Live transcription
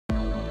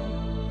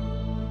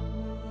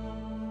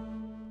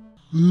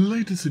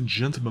Ladies and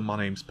gentlemen, my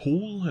name's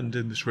Paul, and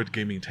in this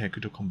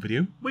RedGamingTech.com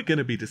video, we're going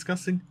to be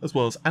discussing, as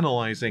well as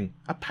analysing,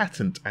 a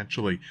patent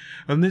actually.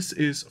 And this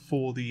is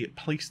for the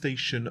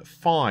PlayStation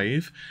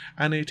 5,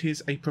 and it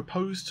is a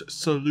proposed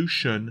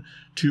solution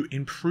to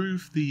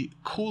improve the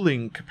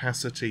cooling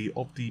capacity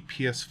of the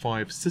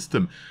PS5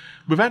 system.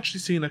 We've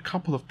actually seen a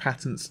couple of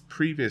patents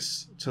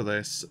previous to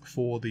this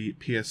for the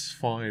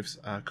PS5's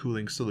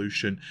cooling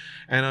solution,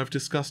 and I've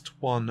discussed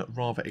one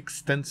rather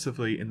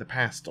extensively in the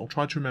past. I'll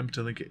try to remember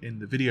to link it in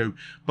the video,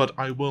 but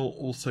I will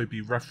also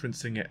be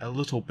referencing it a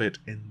little bit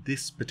in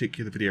this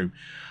particular video.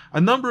 A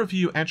number of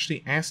you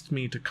actually asked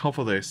me to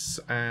cover this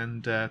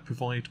and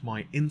provide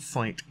my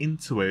insight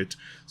into it,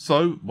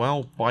 so,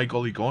 well, by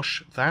golly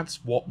gosh,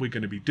 that's what we're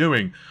going to be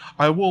doing.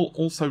 I will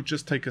also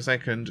just take a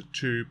second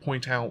to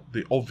point out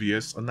the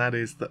obvious, and that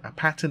is that a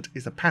patent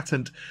is a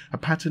patent. A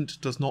patent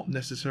does not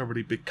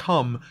necessarily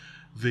become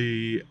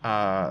the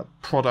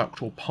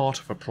product or part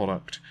of a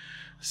product.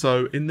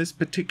 So in this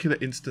particular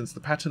instance, the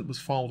patent was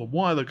filed a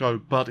while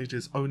ago, but it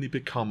has only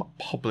become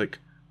public,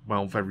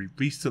 well, very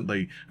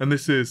recently. And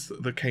this is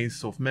the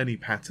case of many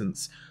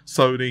patents.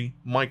 Sony,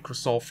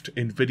 Microsoft,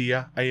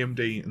 Nvidia,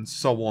 AMD, and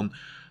so on.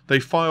 They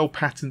file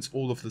patents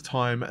all of the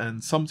time,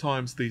 and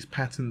sometimes these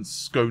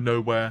patents go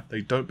nowhere.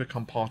 They don't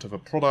become part of a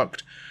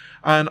product.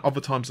 And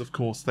other times, of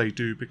course, they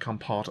do become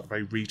part of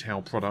a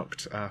retail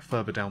product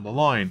further down the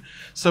line.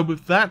 So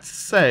with that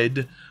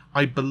said,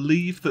 I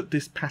believe that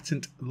this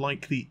patent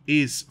likely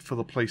is for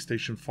the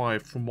PlayStation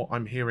 5 from what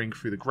I'm hearing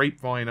through the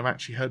grapevine. I've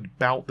actually heard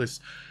about this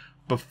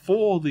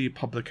before the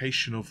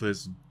publication of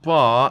this,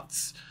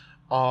 but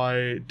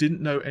I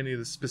didn't know any of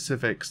the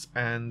specifics,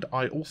 and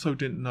I also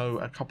didn't know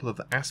a couple of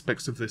the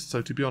aspects of this,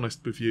 so to be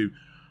honest with you,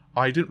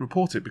 I didn't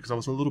report it because I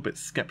was a little bit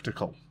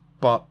skeptical.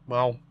 But,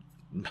 well,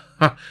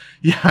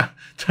 yeah,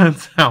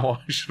 turns out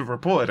I should have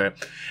reported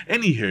it.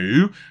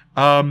 Anywho,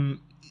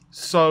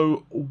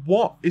 so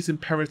what is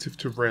imperative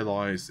to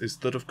realise is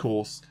that, of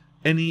course,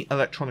 any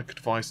electronic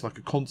device like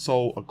a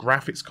console, a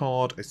graphics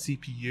card, a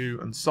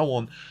CPU, and so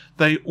on,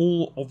 they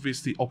all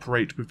obviously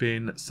operate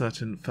within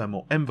certain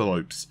thermal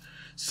envelopes.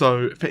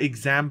 So, for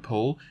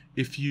example,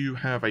 if you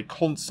have a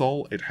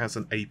console, it has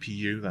an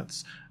APU,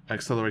 that's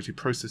Accelerated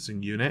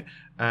Processing Unit,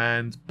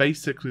 and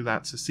basically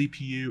that's a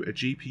CPU, a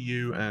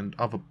GPU, and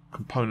other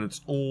components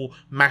all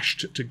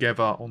mashed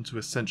together onto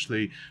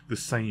essentially the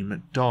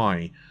same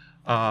die.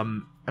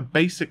 And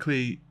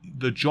basically,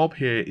 the job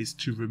here is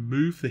to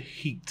remove the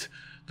heat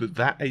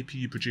that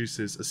APU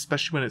produces,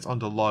 especially when it's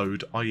under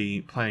load,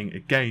 i.e. playing a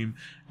game,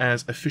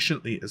 as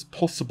efficiently as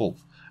possible.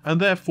 And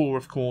therefore,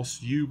 of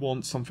course, you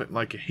want something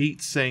like a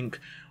heat sink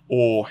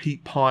or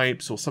heat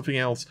pipes or something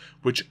else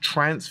which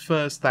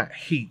transfers that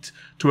heat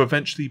to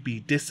eventually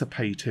be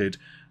dissipated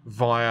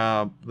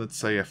via, let's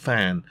say, a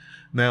fan.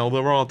 Now,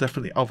 there are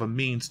definitely other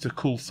means to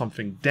cool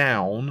something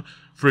down.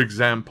 For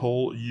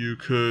example, you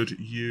could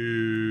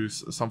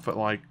use something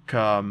like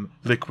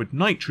liquid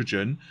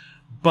nitrogen,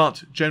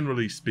 but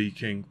generally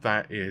speaking,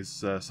 that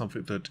is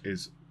something that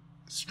is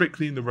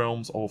strictly in the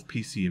realms of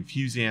PC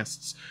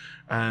enthusiasts,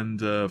 and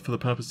for the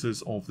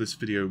purposes of this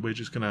video, we're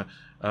just going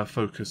to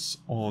focus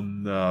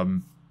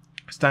on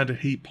standard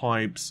heat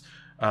pipes,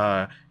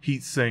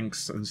 heat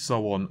sinks, and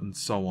so on, and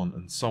so on,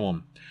 and so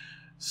on.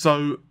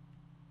 So,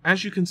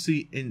 as you can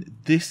see in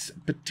this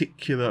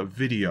particular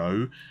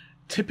video,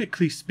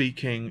 typically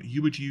speaking,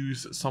 you would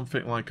use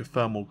something like a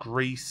thermal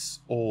grease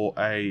or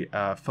a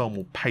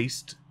thermal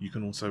paste. You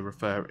can also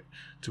refer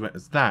to it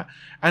as that.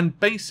 And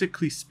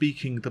basically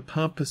speaking, the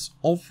purpose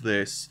of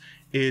this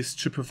is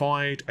to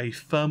provide a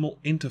thermal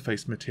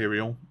interface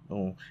material,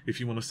 or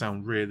if you want to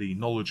sound really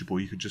knowledgeable,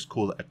 you could just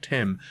call it a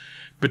TIM,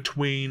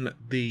 between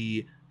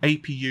the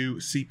APU,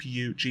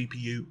 CPU,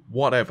 GPU,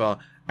 whatever,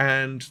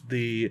 and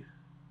the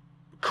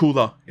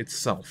cooler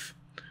itself.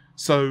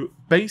 So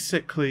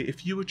basically,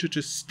 if you were to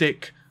just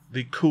stick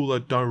the cooler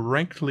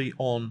directly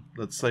on,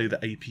 let's say, the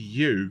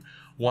APU,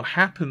 what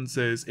happens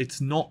is it's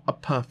not a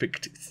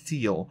perfect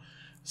seal.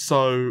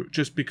 So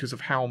just because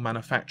of how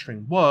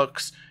manufacturing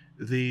works,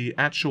 the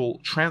actual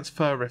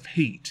transfer of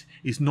heat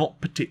is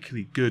not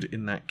particularly good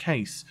in that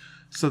case.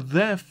 So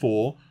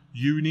therefore,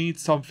 you need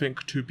something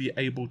to be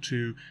able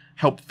to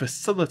help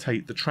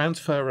facilitate the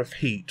transfer of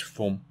heat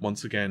from,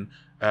 once again,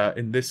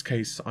 in this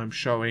case, I'm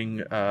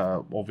showing,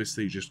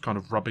 obviously, just kind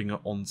of rubbing it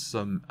on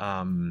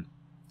some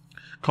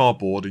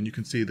cardboard, and you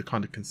can see the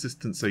kind of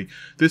consistency.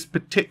 This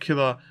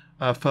particular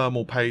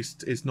thermal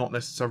paste is not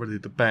necessarily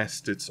the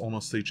best. It's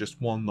honestly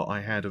just one that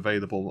I had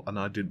available, and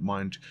I didn't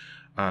mind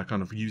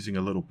kind of using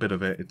a little bit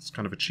of it. It's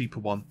kind of a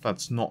cheaper one.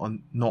 That's not a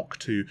knock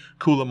to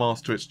Cooler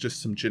Master. It's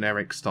just some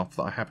generic stuff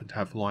that I happen to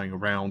have lying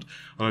around,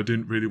 and I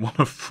didn't really want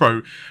to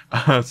throw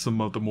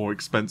some of the more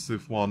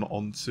expensive one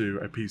onto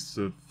a piece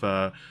of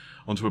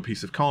onto a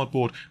piece of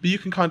cardboard, but you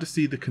can kind of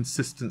see the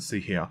consistency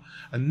here.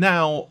 And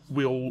now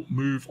we'll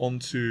move on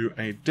to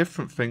a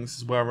different thing. This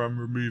is where I'm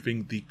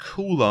removing the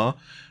cooler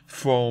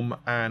from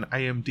an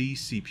AMD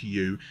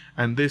CPU,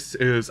 and this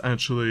is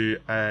actually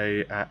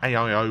a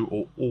AIO,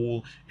 or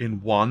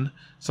all-in-one.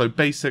 So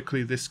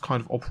basically this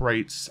kind of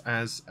operates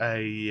as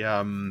a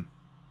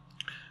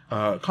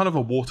kind of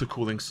a water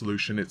cooling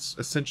solution. It's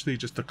essentially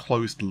just a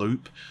closed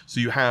loop. So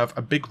you have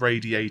a big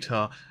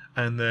radiator,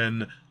 and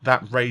then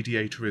that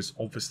radiator is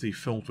obviously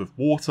filled with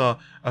water,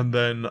 and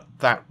then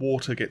that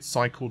water gets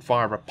cycled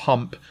via a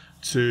pump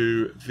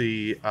to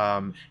the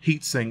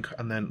heatsink,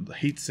 and then the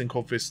heatsink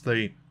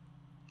obviously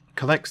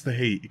collects the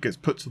heat, it gets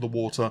put to the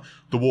water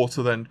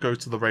then goes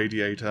to the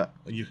radiator.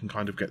 You can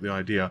kind of get the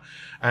idea.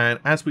 And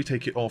as we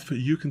take it off,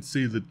 you can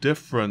see the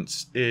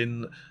difference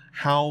in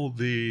how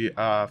the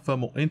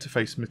thermal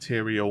interface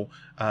material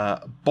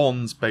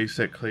bonds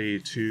basically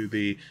to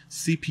the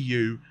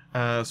CPU,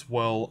 as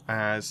well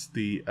as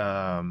the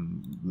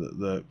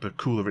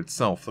cooler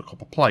itself, the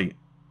copper plate.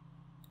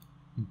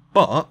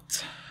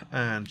 But,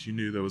 and you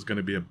knew there was going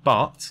to be a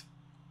but,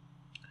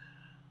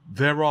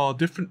 there are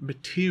different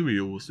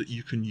materials that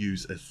you can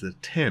use as the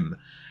TIM,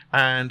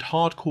 and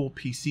hardcore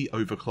PC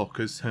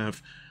overclockers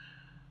have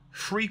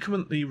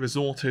frequently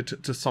resorted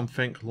to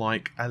something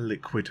like a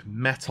liquid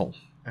metal.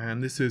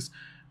 And this is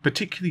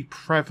particularly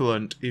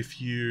prevalent if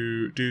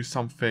you do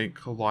something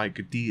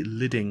like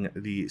de-lidding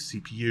the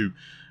CPU.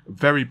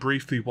 Very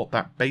briefly, what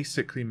that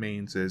basically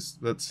means is,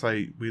 let's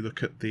say we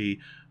look at the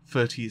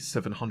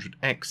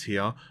 3700X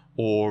here,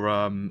 or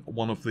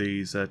one of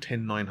these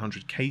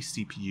 10900K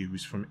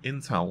CPUs from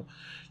Intel,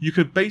 you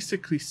could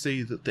basically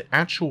see that the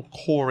actual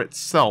core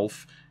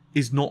itself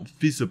is not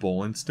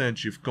visible.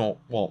 Instead, you've got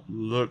what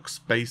looks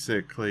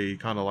basically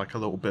kind of like a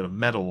little bit of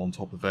metal on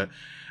top of it.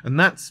 And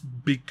that's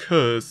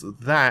because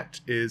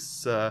that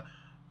is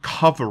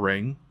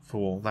covering,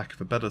 for lack of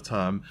a better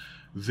term,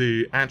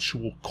 the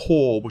actual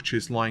core which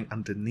is lying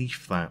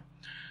underneath that.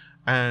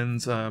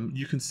 And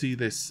you can see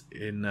this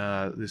in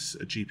this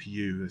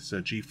GPU, this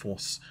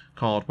GeForce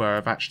card, where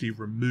I've actually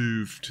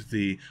removed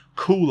the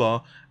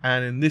cooler,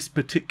 and in this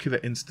particular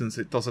instance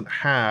it doesn't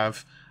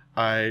have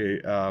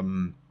a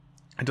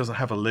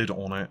lid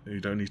on it. You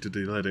don't need to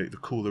delid it. The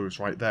cooler is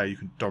right there. You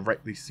can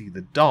directly see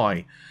the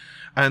die.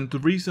 And the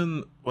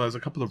reason, well, there's a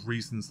couple of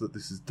reasons that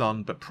this is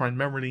done, but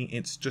primarily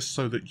it's just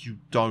so that you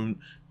don't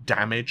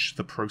damage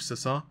the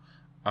processor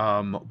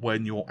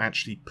when you're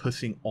actually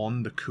putting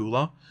on the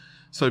cooler.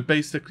 So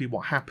basically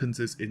what happens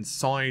is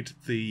inside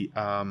the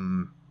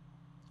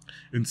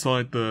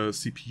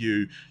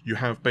CPU, you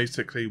have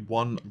basically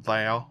one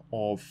layer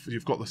of,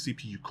 you've got the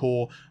CPU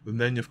core,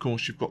 and then of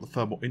course you've got the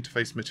thermal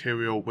interface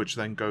material, which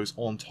then goes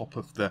on top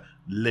of the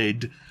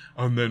lid,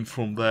 and then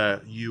from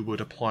there you would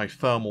apply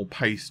thermal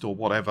paste or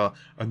whatever,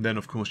 and then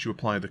of course you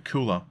apply the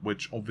cooler,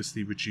 which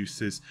obviously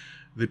reduces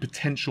the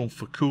potential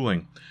for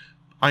cooling.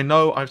 I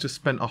know I've just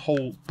spent a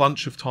whole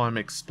bunch of time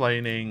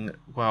explaining,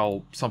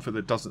 well, something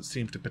that doesn't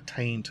seem to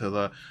pertain to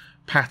the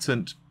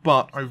patent,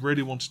 but I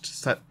really wanted to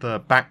set the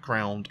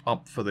background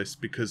up for this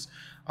because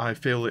I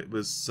feel it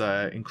was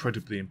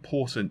incredibly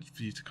important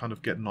for you to kind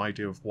of get an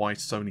idea of why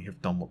Sony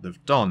have done what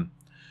they've done.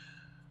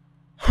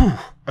 Whew.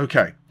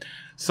 Okay,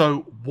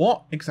 so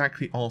what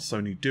exactly are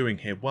Sony doing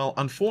here? Well,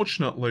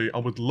 unfortunately, I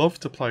would love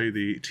to play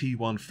the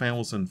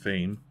T1000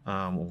 theme,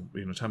 or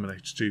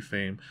Terminator 2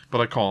 theme,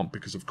 but I can't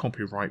because of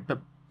copyright.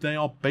 But they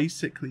are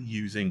basically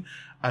using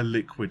a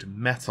liquid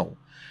metal.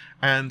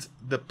 And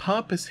the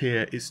purpose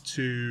here is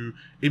to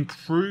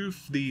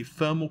improve the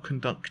thermal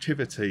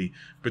conductivity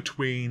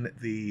between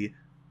the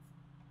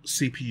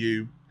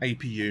CPU,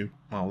 APU,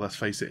 well, let's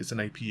face it, it's an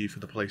APU for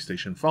the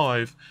PlayStation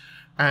 5,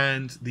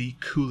 and the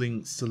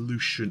cooling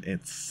solution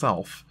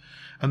itself.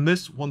 And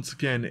this, once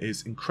again,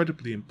 is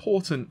incredibly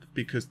important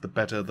because the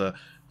better the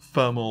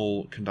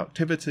thermal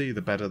conductivity,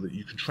 the better that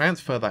you can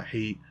transfer that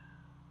heat,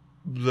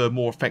 the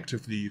more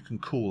effectively you can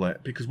cool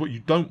it. Because what you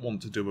don't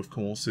want to do, of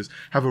course, is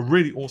have a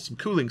really awesome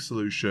cooling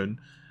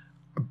solution,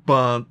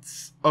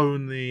 but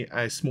only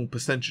a small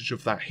percentage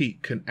of that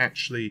heat can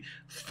actually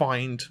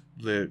find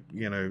the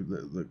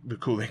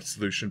cooling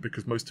solution,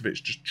 because most of it's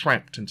just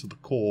trapped into the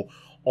core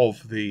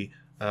of the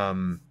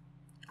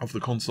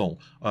console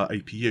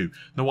APU.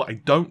 Now, what I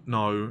don't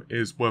know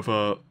is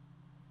whether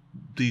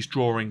these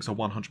drawings are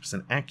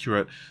 100%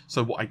 accurate,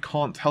 so what I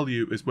can't tell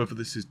you is whether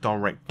this is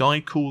direct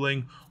die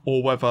cooling,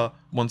 or whether,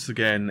 once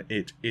again,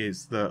 it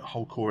is the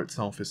whole core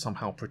itself is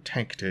somehow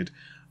protected.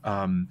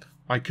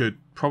 I could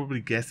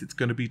probably guess it's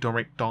going to be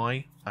direct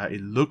die.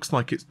 It looks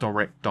like it's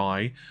direct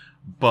die,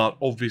 but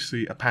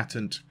obviously a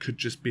patent could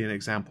just be an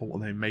example,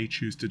 and they may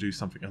choose to do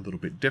something a little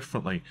bit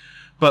differently.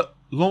 But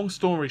long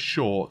story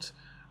short,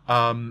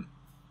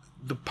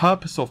 the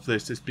purpose of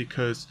this is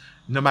because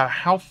no matter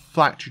how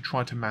flat you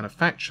try to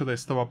manufacture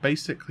this, there are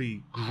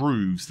basically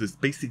grooves. There's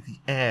basically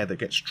air that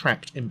gets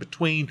trapped in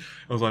between,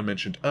 as I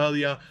mentioned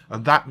earlier,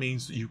 and that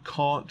means that you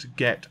can't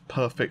get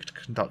perfect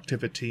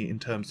conductivity in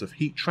terms of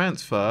heat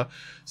transfer.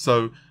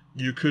 So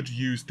you could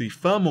use the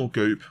thermal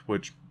goop,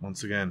 which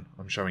once again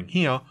I'm showing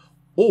here,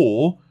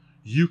 or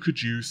you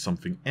could use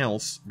something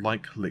else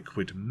like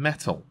liquid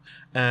metal.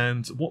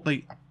 And what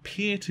they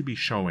appear to be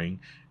showing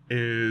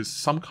is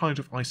some kind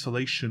of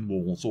isolation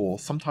walls or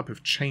some type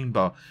of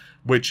chamber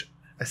which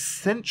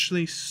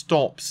essentially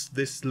stops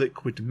this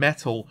liquid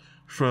metal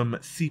from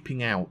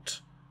seeping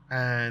out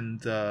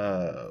and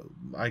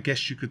I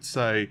guess you could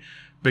say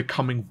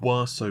becoming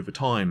worse over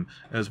time,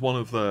 as one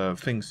of the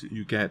things that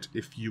you get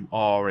if you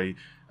are a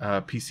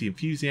PC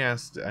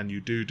enthusiast and you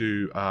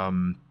do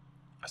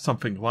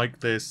something like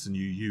this and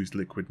you use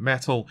liquid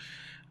metal,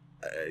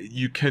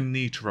 you can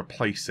need to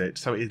replace it.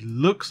 So it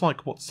looks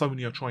like what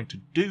Sony are trying to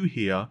do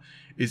here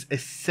is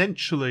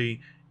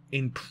essentially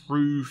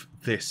improve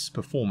this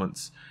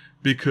performance,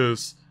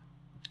 because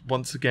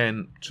once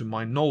again, to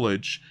my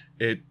knowledge,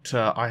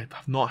 I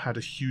have not had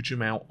a huge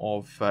amount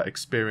of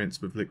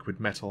experience with liquid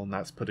metal, and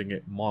that's putting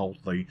it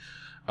mildly.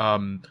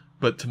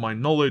 But to my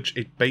knowledge,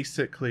 it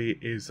basically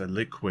is a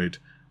liquid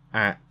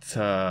at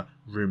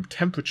room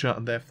temperature,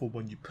 and therefore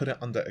when you put it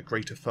under a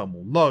greater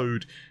thermal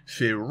load,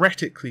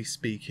 theoretically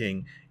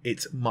speaking,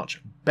 it's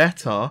much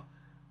better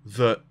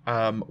that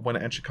when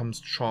it actually comes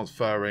to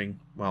transferring,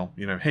 well,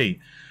 heat.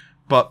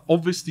 But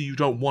obviously you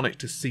don't want it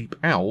to seep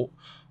out,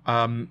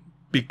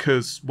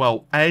 because,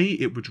 well, A,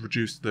 it would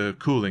reduce the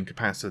cooling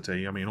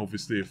capacity. I mean,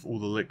 obviously, if all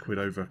the liquid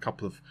over a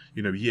couple of,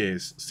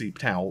 years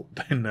seeped out,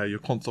 then your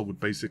console would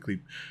basically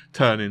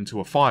turn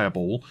into a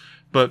fireball.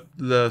 But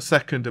the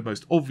second and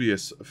most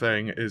obvious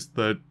thing is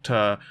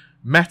that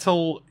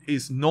metal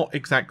is not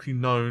exactly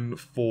known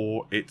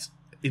for its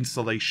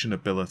insulation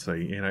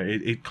ability.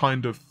 It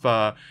kind of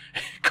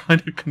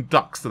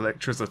conducts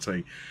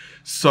electricity.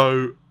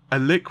 So a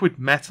liquid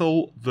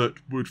metal that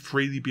would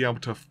freely be able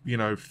to,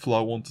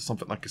 flow onto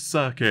something like a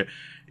circuit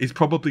is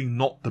probably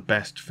not the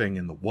best thing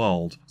in the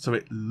world. So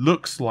it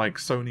looks like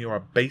Sony are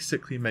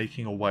basically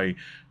making a way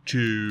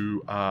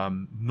to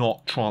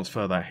not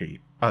transfer that heat.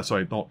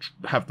 Not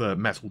have the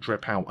metal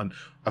drip out and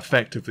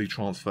effectively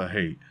transfer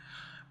heat.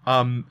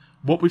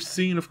 What we've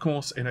seen, of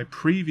course, in a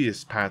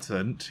previous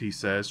patent, he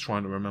says,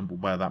 trying to remember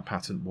where that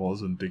patent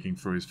was and digging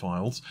through his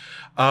files,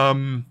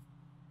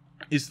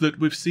 is that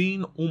we've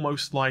seen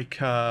almost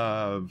like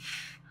a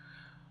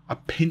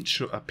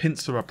pincer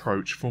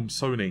approach from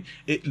Sony.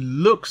 It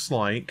looks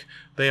like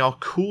they are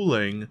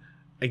cooling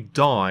a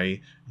die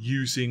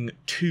using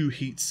two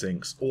heat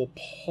sinks, or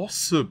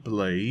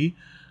possibly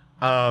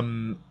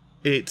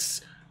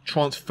it's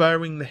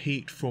transferring the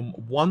heat from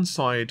one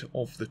side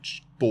of the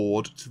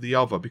board to the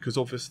other, because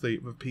obviously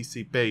with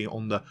PCB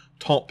on the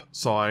top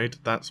side,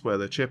 that's where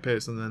the chip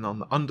is, and then on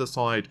the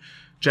underside,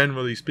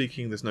 generally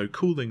speaking, there's no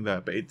cooling there.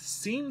 But it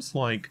seems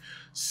like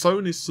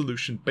Sony's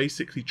solution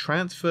basically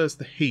transfers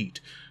the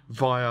heat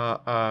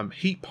via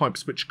heat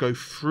pipes which go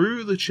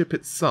through the chip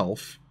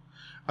itself,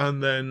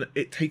 and then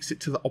it takes it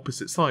to the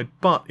opposite side.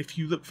 But if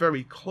you look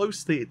very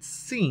closely, it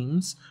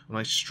seems, and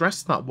I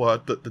stress that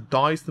word, that the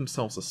dies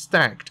themselves are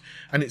stacked,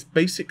 and it's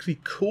basically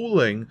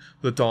cooling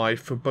the die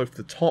from both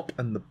the top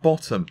and the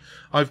bottom.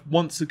 I've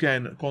once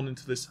again gone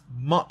into this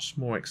much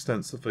more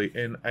extensively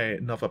in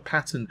another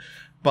patent,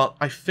 but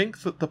I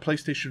think that the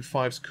PlayStation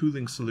 5's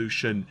cooling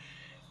solution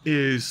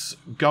is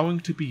going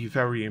to be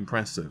very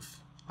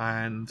impressive.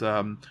 And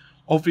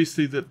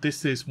obviously that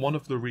this is one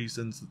of the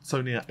reasons that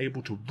Sony are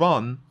able to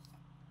run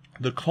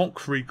the clock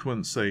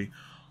frequency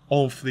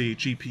of the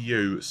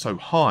GPU so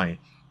high.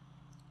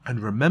 And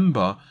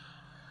remember,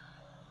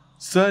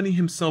 Cerny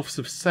himself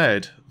have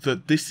said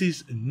that this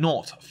is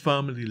not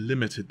firmly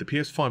limited. The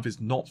PS5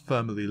 is not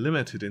firmly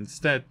limited.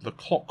 Instead, the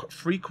clock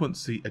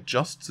frequency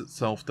adjusts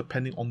itself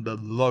depending on the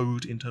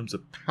load in terms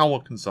of power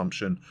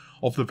consumption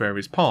of the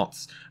various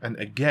parts. And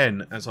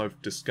again, as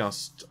I've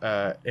discussed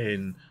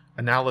in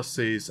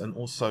analyses and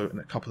also in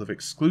a couple of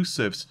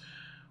exclusives,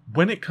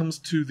 when it comes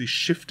to the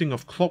shifting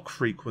of clock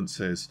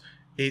frequencies,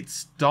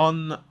 it's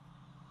done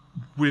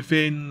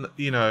within,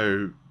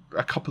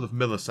 a couple of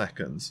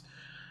milliseconds.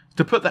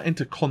 To put that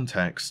into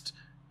context,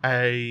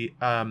 a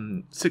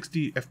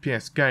 60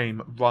 FPS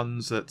game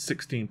runs at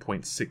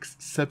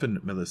 16.67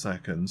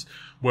 milliseconds,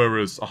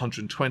 whereas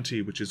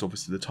 120, which is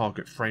obviously the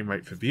target frame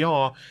rate for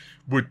VR,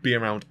 would be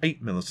around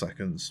 8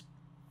 milliseconds.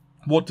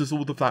 What does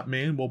all of that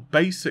mean? Well,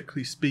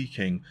 basically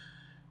speaking,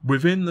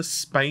 within the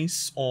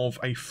space of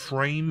a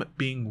frame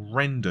being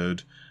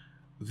rendered,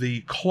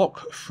 the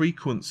clock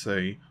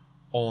frequency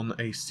on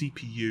a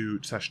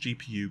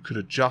CPU/GPU could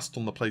adjust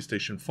on the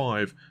PlayStation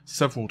 5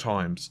 several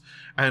times.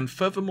 And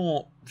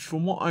furthermore,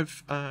 from what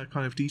I've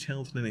kind of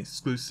detailed in an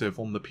exclusive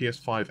on the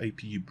PS5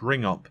 APU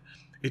bring up,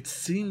 it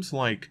seems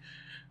like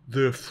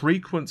the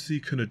frequency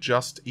can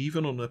adjust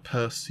even on a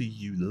per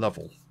CU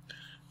level.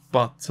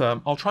 But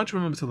I'll try to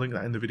remember to link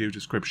that in the video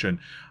description.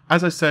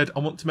 As I said, I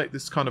want to make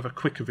this kind of a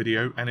quicker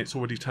video, and it's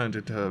already turned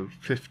into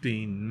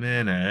 15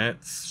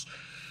 minutes.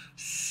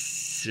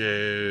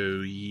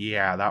 So,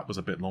 yeah, that was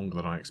a bit longer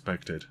than I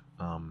expected.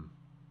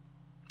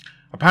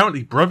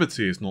 Apparently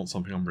brevity is not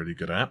something I'm really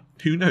good at.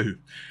 Who knew?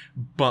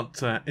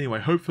 But anyway,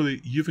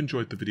 hopefully you've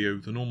enjoyed the video.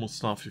 The normal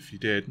stuff, if you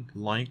did,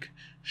 like,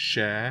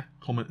 share,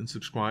 comment and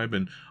subscribe.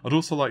 And I'd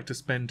also like to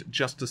spend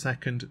just a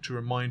second to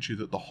remind you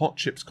that the Hot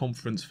Chips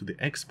conference for the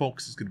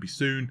Xbox is going to be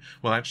soon.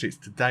 Well, actually it's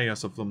today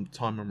as of the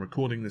time I'm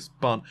recording this,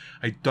 but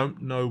I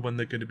don't know when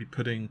they're going to be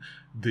putting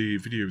the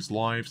videos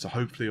live, so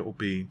hopefully it will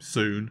be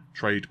soon,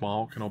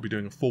 trademark, and I'll be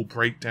doing a full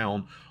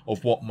breakdown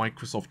of what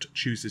Microsoft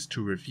chooses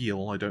to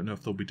reveal. I don't know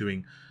if they'll be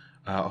doing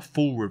a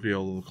full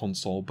reveal of the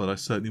console, but I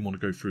certainly want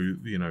to go through,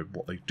 you know,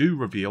 what they do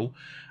reveal.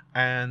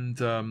 And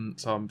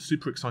so I'm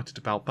super excited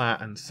about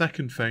that. And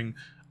second thing,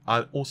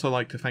 I'd also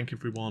like to thank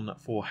everyone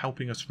for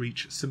helping us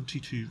reach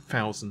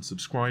 72,000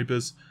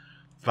 subscribers.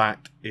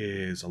 That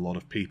is a lot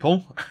of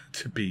people,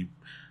 to be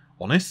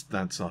honest.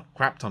 That's a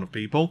crap ton of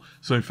people.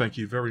 So thank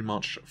you very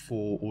much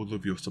for all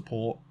of your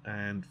support.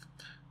 And,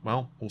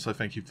 well, also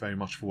thank you very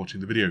much for watching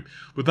the video.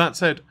 With that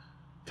said,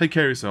 take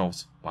care of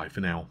yourselves. Bye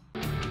for now.